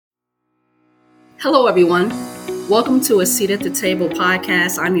Hello, everyone. Welcome to A Seat at the Table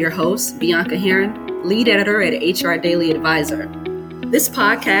podcast. I'm your host, Bianca Heron, lead editor at HR Daily Advisor. This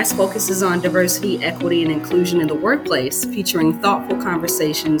podcast focuses on diversity, equity, and inclusion in the workplace, featuring thoughtful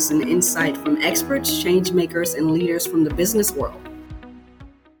conversations and insight from experts, change makers, and leaders from the business world.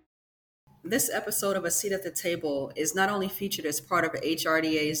 This episode of A Seat at the Table is not only featured as part of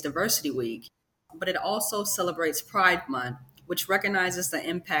HRDA's Diversity Week, but it also celebrates Pride Month, which recognizes the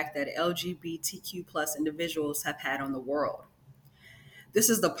impact that LGBTQ plus individuals have had on the world. This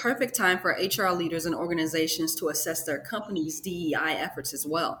is the perfect time for HR leaders and organizations to assess their company's DEI efforts as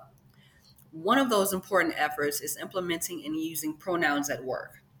well. One of those important efforts is implementing and using pronouns at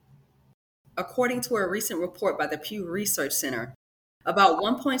work. According to a recent report by the Pew Research Center, about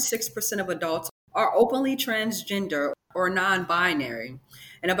 1.6% of adults are openly transgender or non-binary,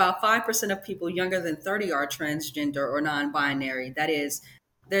 and about 5% of people younger than 30 are transgender or non-binary. That is,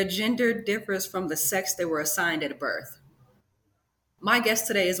 their gender differs from the sex they were assigned at birth. My guest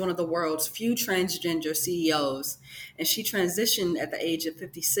today is one of the world's few transgender CEOs, and she transitioned at the age of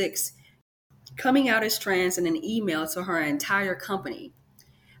 56, coming out as trans in an email to her entire company.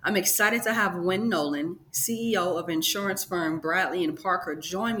 I'm excited to have Wen Nolan, CEO of insurance firm Bradley & Parker,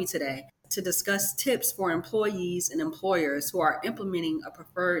 join me today to discuss tips for employees and employers who are implementing a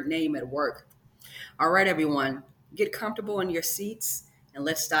preferred name at work. All right, everyone, get comfortable in your seats and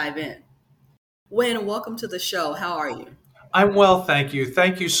let's dive in. Wen, welcome to the show. How are you? I'm well, thank you.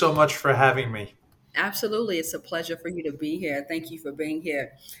 Thank you so much for having me. Absolutely. It's a pleasure for you to be here. Thank you for being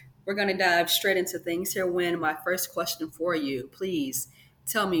here. We're going to dive straight into things here. Wen, my first question for you, please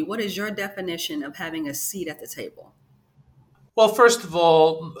tell me, what is your definition of having a seat at the table? Well, first of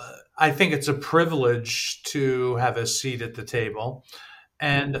all, I think it's a privilege to have a seat at the table.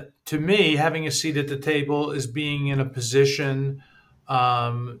 And to me, having a seat at the table is being in a position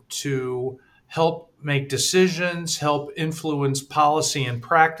to help make decisions, help influence policy and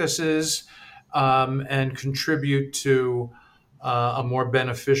practices, and contribute to a more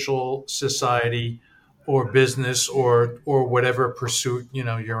beneficial society or business or whatever pursuit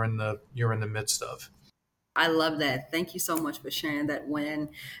you're in the midst of. I love that. Thank you so much for sharing that, Wen.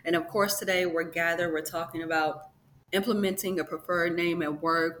 And of course, today we're talking about implementing a preferred name at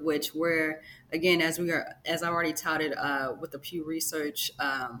work, which again, as I already touted with the Pew Research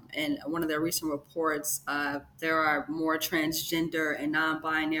and one of their recent reports, there are more transgender and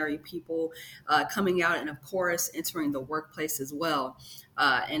non-binary people coming out and, of course, entering the workplace as well.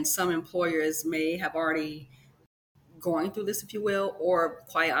 And some employers may have already going through this, if you will, or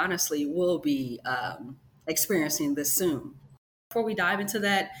quite honestly, will be experiencing this soon. Before we dive into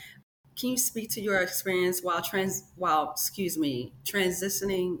that, can you speak to your experience while transitioning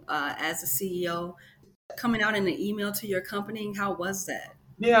as a CEO, coming out in an email to your company? How was that?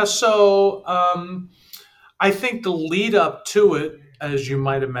 Yeah, so I think the lead up to it, as you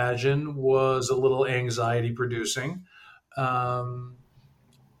might imagine, was a little anxiety producing. I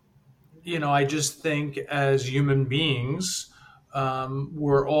just think as human beings,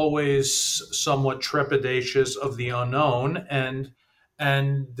 we're always somewhat trepidatious of the unknown, and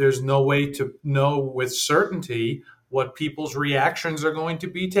there's no way to know with certainty what people's reactions are going to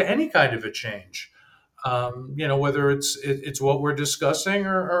be to any kind of a change. Whether it's what we're discussing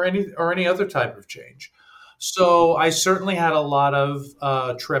or any other type of change. So I certainly had a lot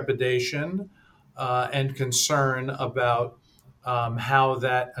of trepidation and concern about how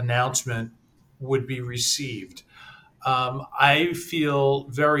that announcement would be received. I feel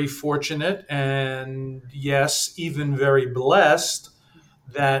very fortunate and, yes, even very blessed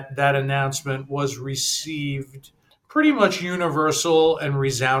that that announcement was received pretty much universal and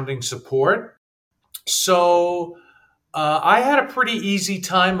resounding support. So I had a pretty easy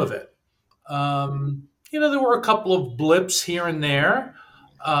time of it. There were a couple of blips here and there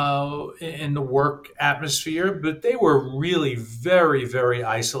in the work atmosphere, but they were really very, very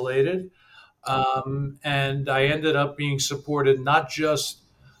isolated. And I ended up being supported not just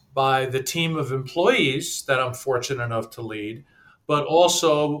by the team of employees that I'm fortunate enough to lead, but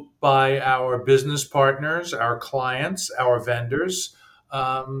also by our business partners, our clients, our vendors.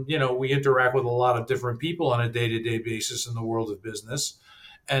 We interact with a lot of different people on a day-to-day basis in the world of business.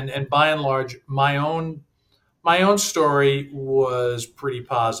 And by and large, my own story was pretty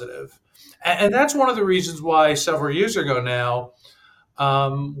positive. And that's one of the reasons why several years ago now,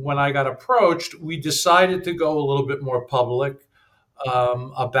 when I got approached, we decided to go a little bit more public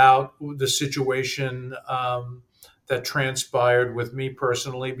about the situation that transpired with me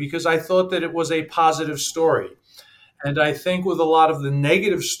personally, because I thought that it was a positive story. And I think with a lot of the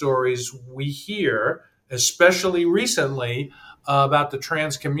negative stories we hear, especially recently, about the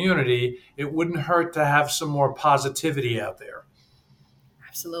trans community, it wouldn't hurt to have some more positivity out there.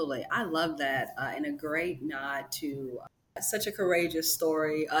 Absolutely. I love that. And a great nod to such a courageous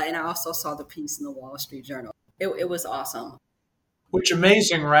story. And I also saw the piece in the Wall Street Journal. It was awesome. Which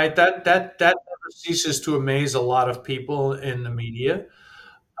amazing, right? That never ceases to amaze a lot of people in the media.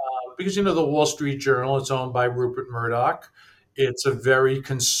 Because the Wall Street Journal, it's owned by Rupert Murdoch. It's a very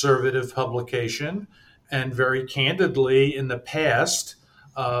conservative publication, and very candidly, in the past,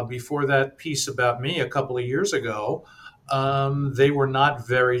 before that piece about me a couple of years ago, they were not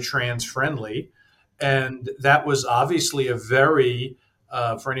very trans friendly, and that was obviously a very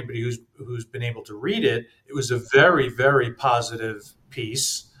for anybody who's been able to read it, it was a very very positive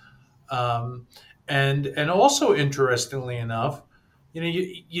piece. Um, and also interestingly enough,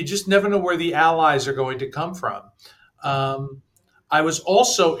 you just never know where the allies are going to come from. Um, I was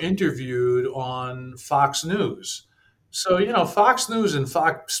also interviewed on Fox News. So, Fox News and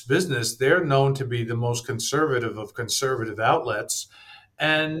Fox Business, they're known to be the most conservative of conservative outlets.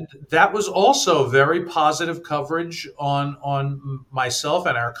 And that was also very positive coverage on myself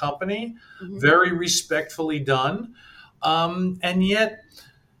and our company, Hmm. very respectfully done. And yet,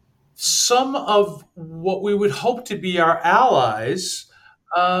 some of what we would hope to be our allies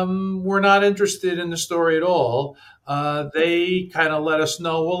were not interested in the story at all. They kind of let us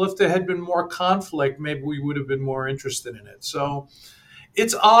know, well, if there had been more conflict, maybe we would have been more interested in it. So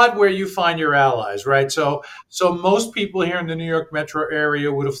it's odd where you find your allies, right? So most people here in the New York metro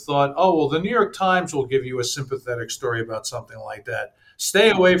area would have thought, oh, well, the New York Times will give you a sympathetic story about something like that.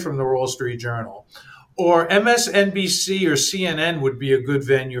 Stay away from the Wall Street Journal. Or MSNBC or CNN would be a good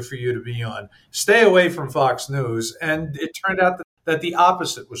venue for you to be on. Stay away from Fox News. And it turned out that the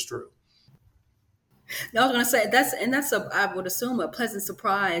opposite was true. No, I was going to say that's I would assume a pleasant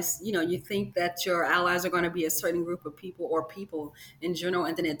surprise. You think that your allies are going to be a certain group of people or people in general,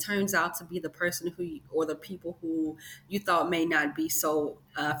 and then it turns out to be the person or the people who you thought may not be so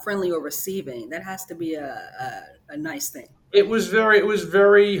friendly or receiving. That has to be a nice thing. It was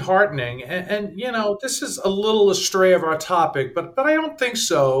very heartening, and this is a little astray of our topic, but I don't think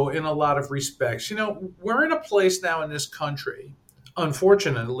so in a lot of respects. We're in a place now in this country,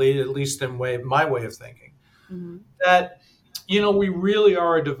 unfortunately, at least in my way of thinking, Hmm. that we really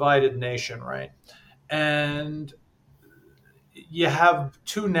are a divided nation, right? And you have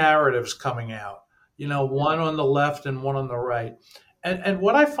two narratives coming out, one on the left and one on the right. And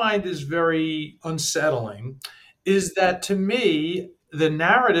what I find is very unsettling is that, to me, the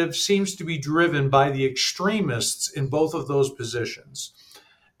narrative seems to be driven by the extremists in both of those positions.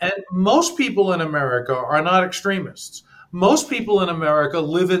 And most people in America are not extremists. Most people in America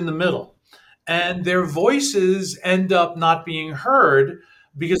live in the middle, and their voices end up not being heard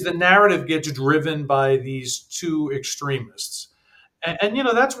because the narrative gets driven by these two extremists. And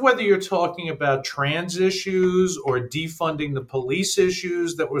that's whether you're talking about trans issues or defunding the police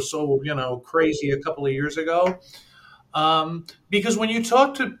issues that were so crazy a couple of years ago. Because when you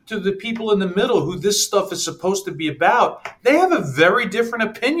talk to the people in the middle who this stuff is supposed to be about, they have a very different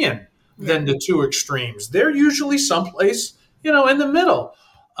opinion Yeah. than the two extremes. They're usually someplace in the middle.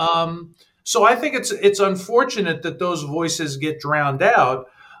 So I think it's unfortunate that those voices get drowned out.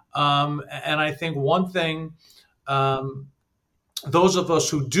 And I think one thing. Those of us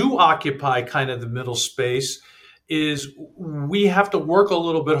who do occupy kind of the middle space is we have to work a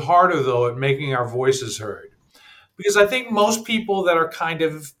little bit harder though at making our voices heard, because I think most people that are kind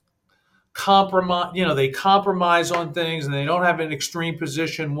of compromise, they compromise on things and they don't have an extreme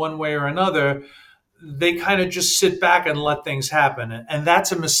position one way or another. They kind of just sit back and let things happen, and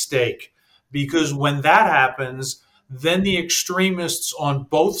that's a mistake, because when that happens, then the extremists on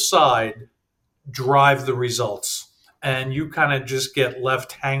both sides drive the results, and you kind of just get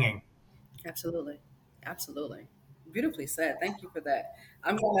left hanging. Absolutely. Absolutely. Beautifully said. Thank you for that.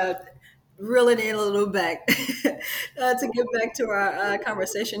 I'm going to reel it in a little back to get back to our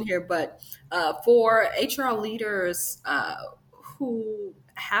conversation here. But for HR leaders who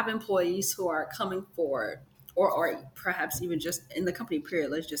have employees who are coming forward, or perhaps even just in the company period,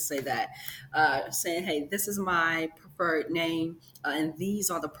 let's just say that, saying, hey, this is my preferred name, and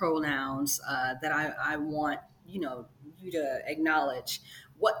these are the pronouns that I want, you to acknowledge.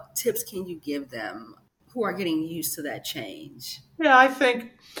 What tips can you give them who are getting used to that change? Yeah, I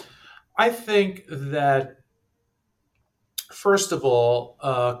think that first of all,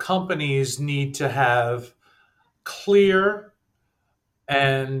 companies need to have clear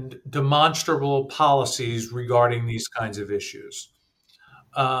and demonstrable policies regarding these kinds of issues.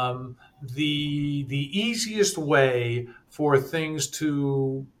 The easiest way for things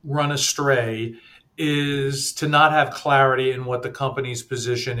to run astray is to not have clarity in what the company's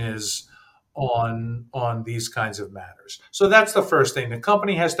position is on these kinds of matters. So that's the first thing. The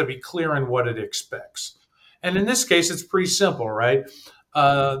company has to be clear in what it expects. And in this case, it's pretty simple, right?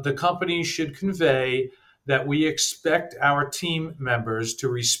 The company should convey that we expect our team members to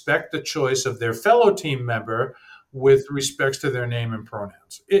respect the choice of their fellow team member with respects to their name and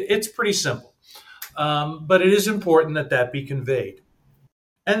pronouns. It's pretty simple. But it is important that that be conveyed.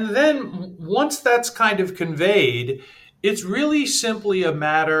 And then once that's kind of conveyed, it's really simply a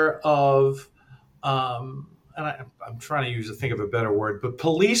matter of, I'm trying to think of a better word, but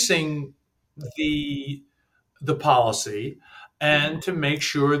policing the the policy and to make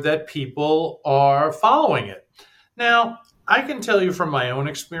sure that people are following it. Now, I can tell you from my own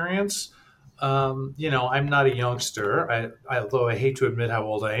experience, I'm not a youngster. Although I hate to admit how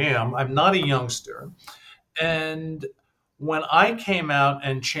old I am, I'm not a youngster. And when I came out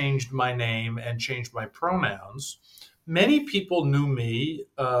and changed my name and changed my pronouns, many people knew me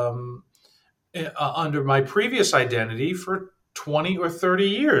under my previous identity for 20 or 30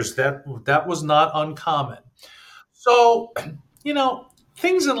 years. That was not uncommon. So, you know,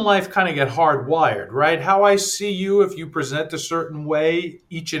 things in life kind of get hardwired, right? How I see you, if you present a certain way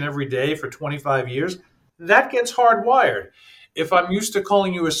each and every day for 25 years, that gets hardwired. If I'm used to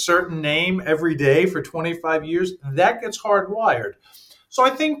calling you a certain name every day for 25 years, that gets hardwired. So I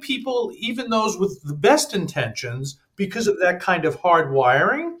think people, even those with the best intentions, because of that kind of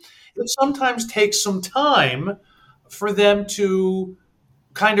hardwiring, it sometimes takes some time for them to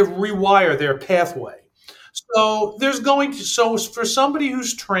kind of rewire their pathway. So for somebody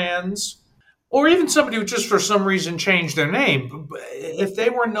who's trans, or even somebody who just for some reason changed their name, if they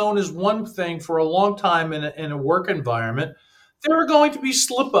were known as one thing for a long time in a work environment, there are going to be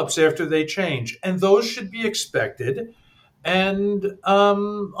slip ups after they change, and those should be expected and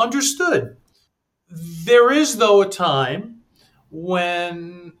understood. There is, though, a time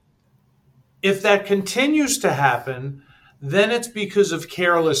when, if that continues to happen, then it's because of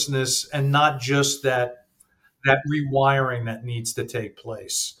carelessness and not just that rewiring that needs to take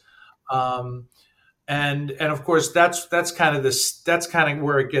place. Um, and of course that's kind of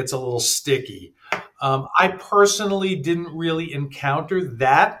where it gets a little sticky. I personally didn't really encounter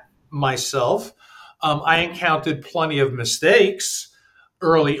that myself. I encountered plenty of mistakes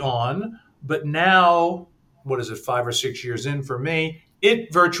early on, but now, what is it, 5 or 6 years in for me,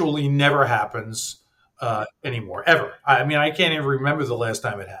 it virtually never happens anymore, ever. I mean, I can't even remember the last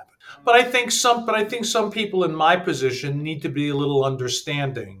time it happened. But I think some people in my position need to be a little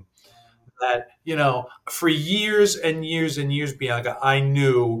understanding that, for years and years and years, Bianca, I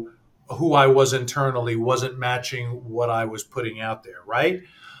knew who I was internally wasn't matching what I was putting out there, right?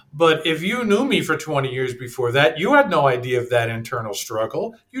 But if you knew me for 20 years before that, you had no idea of that internal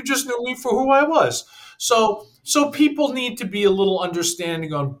struggle. You just knew me for who I was. So people need to be a little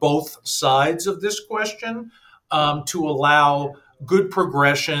understanding on both sides of this question, to allow good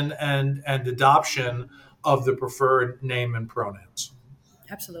progression and adoption of the preferred name and pronouns.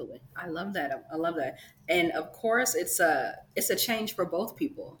 Absolutely. I love that. I love that. And of course, it's a change for both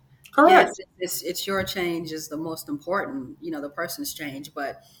people. Correct. Yes, it's your change is the most important, the person's change,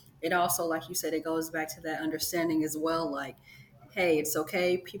 but it also, like you said, it goes back to that understanding as well. Like, hey, it's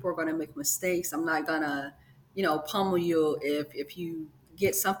okay. People are going to make mistakes. I'm not gonna, pummel you if you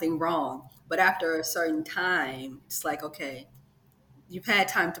get something wrong. But after a certain time, it's like, okay, you've had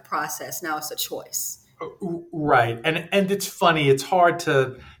time to process. Now it's a choice. Right. And it's funny, it's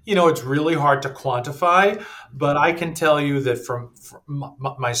really hard to quantify, but I can tell you that from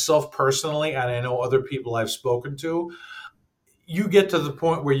myself personally, and I know other people I've spoken to, you get to the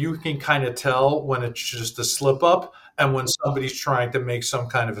point where you can kind of tell when it's just a slip up and when somebody's trying to make some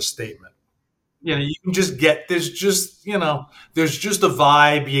kind of a statement. You can just get, there's just a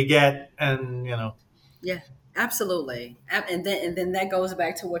vibe you get, and. Yeah, absolutely. And then that goes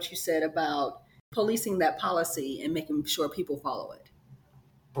back to what you said about policing that policy and making sure people follow it.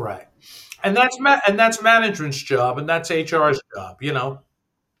 Right. And that's management's job, and that's HR's job.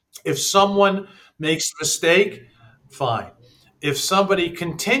 If someone makes a mistake, fine. If somebody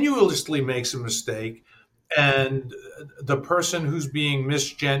continuously makes a mistake, and the person who's being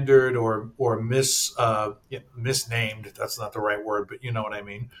misgendered or misnamed, that's not the right word, but you know what I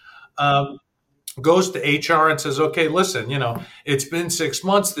mean, goes to HR and says, okay, listen, it's been 6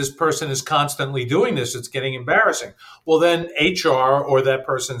 months. This person is constantly doing this. It's getting embarrassing. Well, then HR or that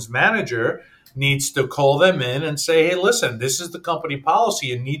person's manager needs to call them in and say, hey, listen, this is the company policy.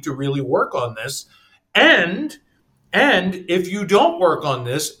 You need to really work on this. And if you don't work on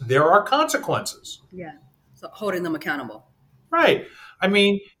this, there are consequences. Yeah. So holding them accountable. Right. I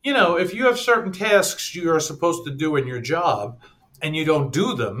mean, if you have certain tasks you are supposed to do in your job and you don't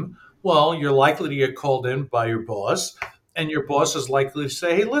do them, well, you're likely to get called in by your boss, and your boss is likely to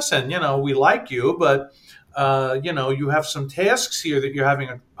say, "Hey, listen, we like you, but you have some tasks here that you're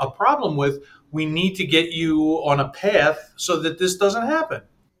having a problem with. We need to get you on a path so that this doesn't happen."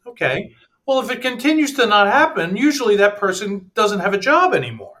 Okay. Well, if it continues to not happen, usually that person doesn't have a job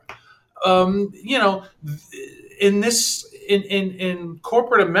anymore. You know, in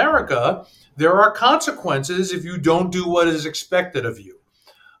corporate America, there are consequences if you don't do what is expected of you.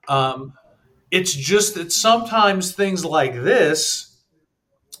 Um, it's just that sometimes things like this,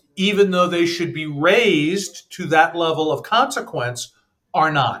 even though they should be raised to that level of consequence,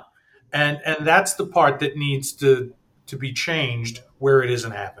 are not. And that's the part that needs to be changed where it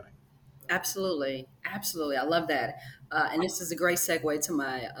isn't happening. Absolutely. Absolutely. I love that. And this is a great segue to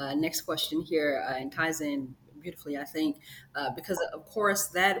my next question here and ties in beautifully, I think, because of course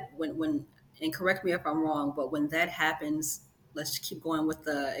that and correct me if I'm wrong, but when that happens, let's keep going with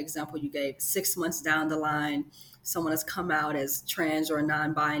the example you gave. 6 months down the line, someone has come out as trans or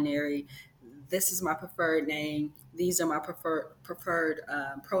non-binary. This is my preferred name. These are my preferred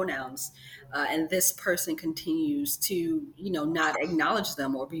pronouns, and this person continues to, not acknowledge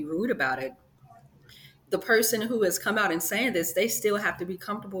them or be rude about it. The person who has come out and saying this, they still have to be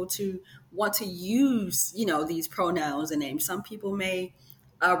comfortable to want to use, these pronouns and names. Some people may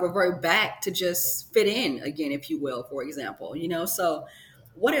revert back to just fit in again, if you will, for example, So,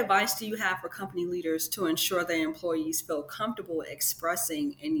 what advice do you have for company leaders to ensure their employees feel comfortable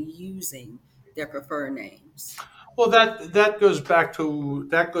expressing and using their preferred names? Well, that goes back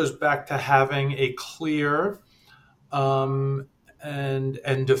to having a clear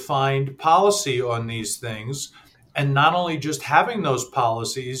and defined policy on these things, and not only just having those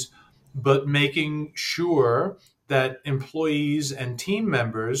policies, but making sure that employees and team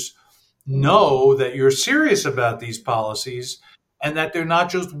members know that you're serious about these policies and that they're not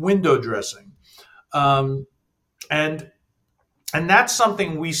just window dressing. Um, and and that's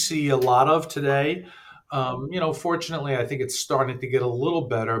something we see a lot of today. Fortunately, I think it's starting to get a little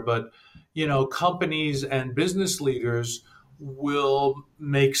better, but companies and business leaders will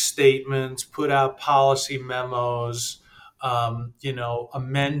make statements, put out policy memos,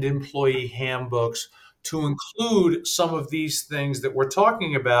 amend employee handbooks to include some of these things that we're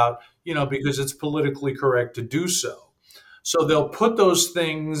talking about, because it's politically correct to do so. So they'll put those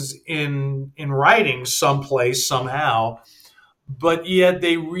things in writing someplace somehow, but yet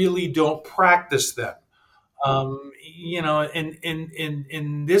they really don't practice them. In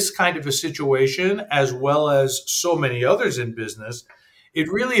this kind of a situation, as well as so many others in business,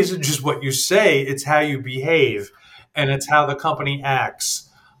 it really isn't just what you say; it's how you behave, and it's how the company acts.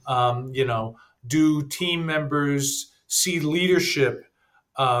 Do team members see leadership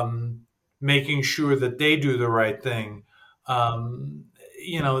making sure that they do the right thing?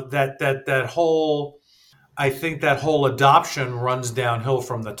 That whole I think that whole adoption runs downhill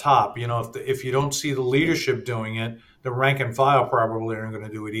from the top. If you don't see the leadership doing it, the rank and file probably aren't going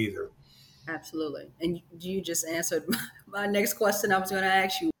to do it either. Absolutely. And you just answered my next question I was going to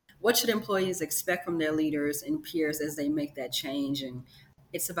ask you. What should employees expect from their leaders and peers as they make that change? And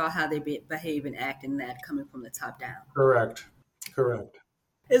it's about how they behave and act in that coming from the top down. Correct. Correct.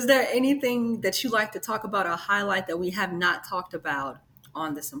 Is there anything that you like to talk about or highlight that we have not talked about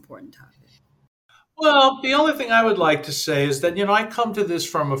on this important topic? Well, the only thing I would like to say is that, I come to this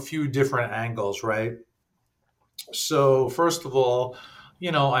from a few different angles, right? So, first of all,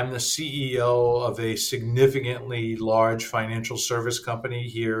 I'm the CEO of a significantly large financial service company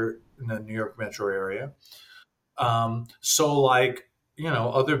here in the New York metro area. So, like,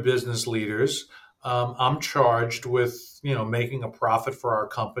 other business leaders, I'm charged with, making a profit for our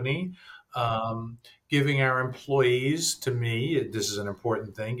company, giving our employees, to me, this is an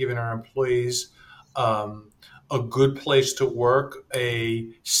important thing, giving our employees a good place to work, a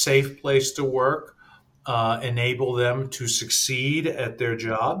safe place to work, enable them to succeed at their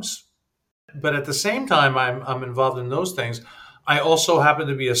jobs. But at the same time, I'm involved in those things. I also happen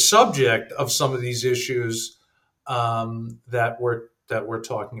to be a subject of some of these issues that we're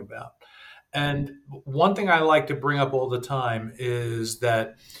talking about. And one thing I like to bring up all the time is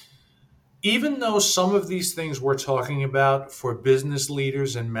that even though some of these things we're talking about for business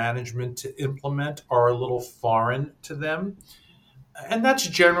leaders and management to implement are a little foreign to them, and that's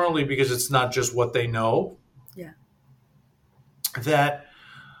generally because it's not just what they know, Yeah. that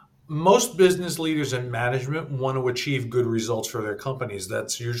most business leaders and management want to achieve good results for their companies.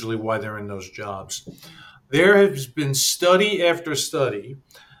 That's usually why they're in those jobs. There has been study after study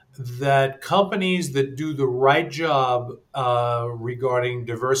that companies that do the right job regarding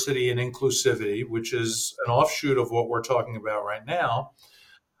diversity and inclusivity, which is an offshoot of what we're talking about right now,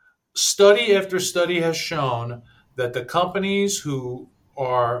 study after study has shown that the companies who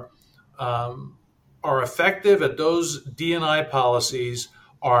are um, are effective at those D&I policies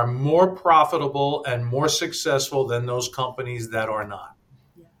are more profitable and more successful than those companies that are not.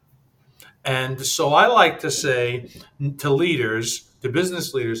 Yeah. And so I like to say to leaders, to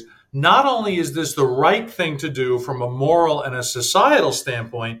business leaders, not only is this the right thing to do from a moral and a societal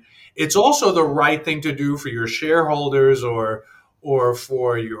standpoint, it's also the right thing to do for your shareholders or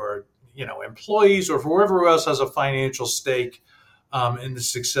for your employees or for whoever else has a financial stake in the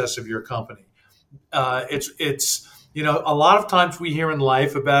success of your company. It's a lot of times we hear in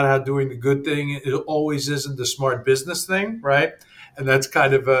life about how doing the good thing it always isn't the smart business thing, right? And that's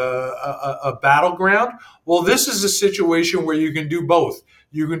kind of a battleground. Well, this is a situation where you can do both.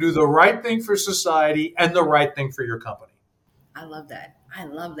 You can do the right thing for society and the right thing for your company. I love that. I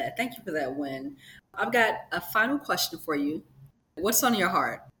love that. Thank you for that, Win. I've got a final question for you. What's on your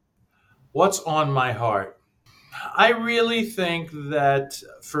heart? What's on my heart? I really think that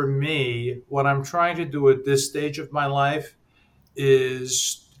for me, what I'm trying to do at this stage of my life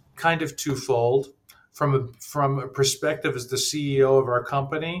is kind of twofold. From a perspective as the CEO of our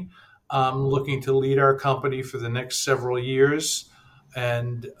company, I'm looking to lead our company for the next several years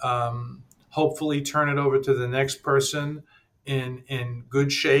and hopefully turn it over to the next person in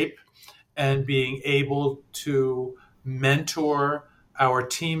good shape and being able to mentor our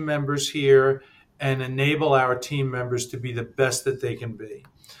team members here and enable our team members to be the best that they can be.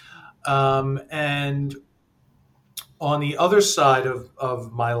 And on the other side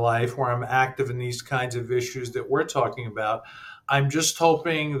of my life, where I'm active in these kinds of issues that we're talking about, I'm just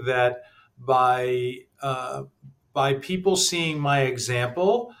hoping that by people seeing my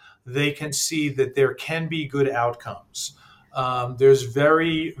example, they can see that there can be good outcomes. There's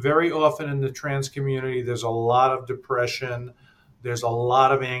very, very often in the trans community, there's a lot of depression, there's a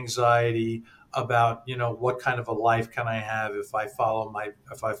lot of anxiety about, what kind of a life can I have if I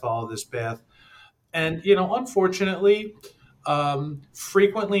follow this path. And, unfortunately,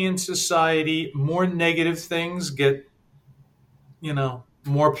 frequently in society, more negative things get,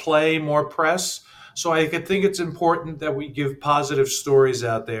 more play, more press. So I think it's important that we give positive stories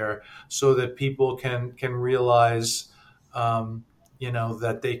out there so that people can realize,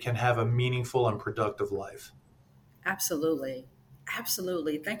 that they can have a meaningful and productive life. Absolutely.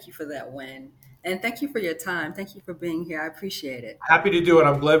 Absolutely. Thank you for that, Win. And thank you for your time. Thank you for being here. I appreciate it. Happy to do it.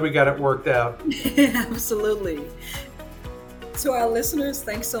 I'm glad we got it worked out. Absolutely. To our listeners,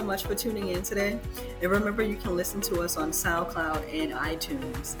 thanks so much for tuning in today. And remember, you can listen to us on SoundCloud and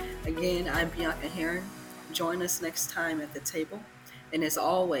iTunes. Again, I'm Bianca Heron. Join us next time at the table. And as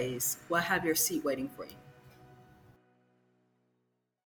always, we'll have your seat waiting for you.